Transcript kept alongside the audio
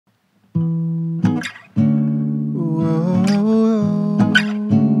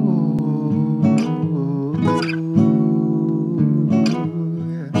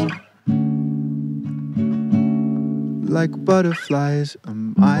like butterflies a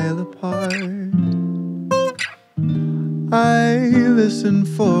mile apart. I listen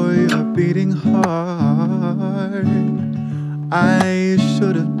for your beating heart. I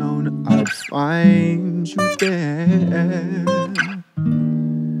should have known I'd find you there,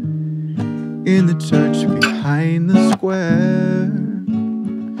 in the church behind the square.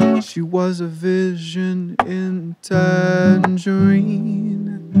 She was a vision in Tangerine,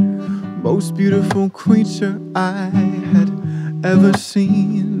 most beautiful creature I had ever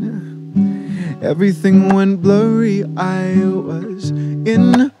seen. Everything went blurry, I was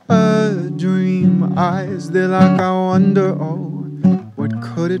in her dream eyes. They're like, I wonder, oh, what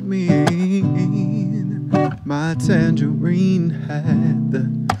could it mean? My tangerine had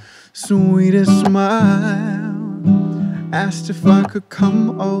the sweetest smile, asked if I could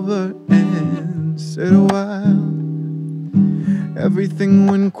come over and sit a while. Everything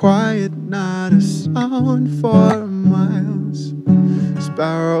went quiet, not a sound for miles.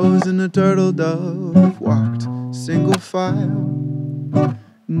 Sparrows and a turtle dove walked single file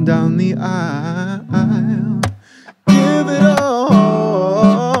down the aisle. Give it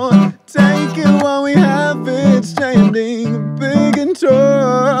all, take it while we have it, standing big and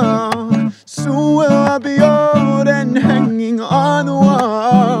tall. Soon will I be old and hanging on the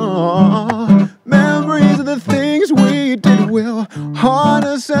wall. Memories of the things we did will haunt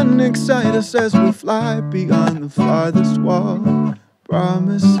us and excite us as we fly beyond the farthest wall.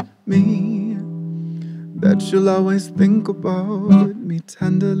 Promise me that you'll always think about me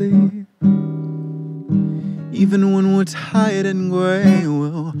tenderly. Even when we're tired and gray,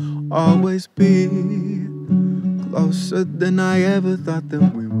 we'll always be closer than I ever thought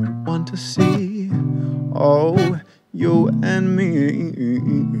that we would want to see. Oh, you and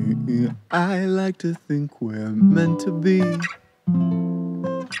me, I like to think we're meant to be,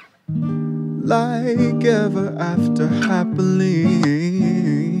 like ever after happily.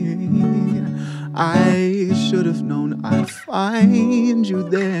 I should have known I'd find you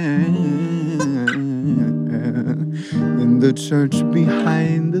there, in the church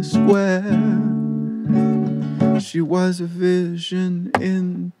behind the square. She was a vision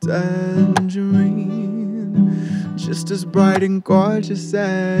in Tangerine, just as bright and gorgeous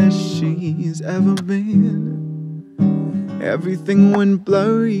as she's ever been. Everything went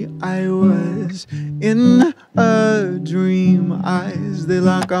blurry, I was in a dream eyes. They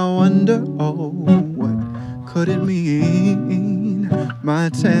like, I wonder, oh, what could it mean? My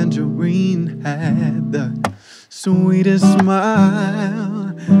tangerine had the sweetest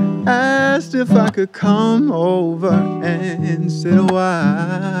smile, asked if I could come over and sit a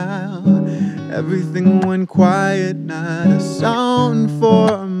while. Everything went quiet, not a sound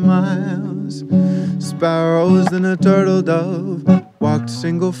for miles. Sparrows and a turtle dove walked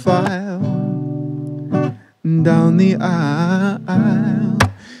single file down the aisle.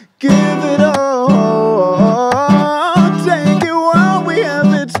 Give it all, take it while we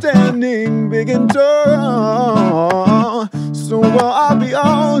have it, standing big and tall. So while I'll be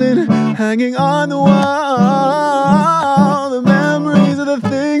all in, hanging on the wall. The memories of the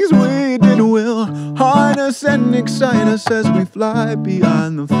things we did will haunt us and excite us as we fly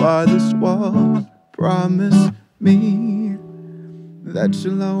beyond the farthest wall. Promise me that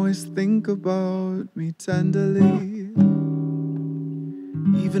you'll always think about me tenderly.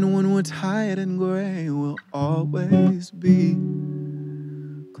 Even when we're tired and gray, we'll always be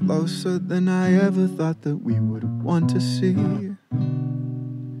closer than I ever thought that we would want to see.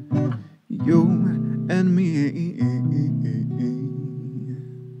 You and me.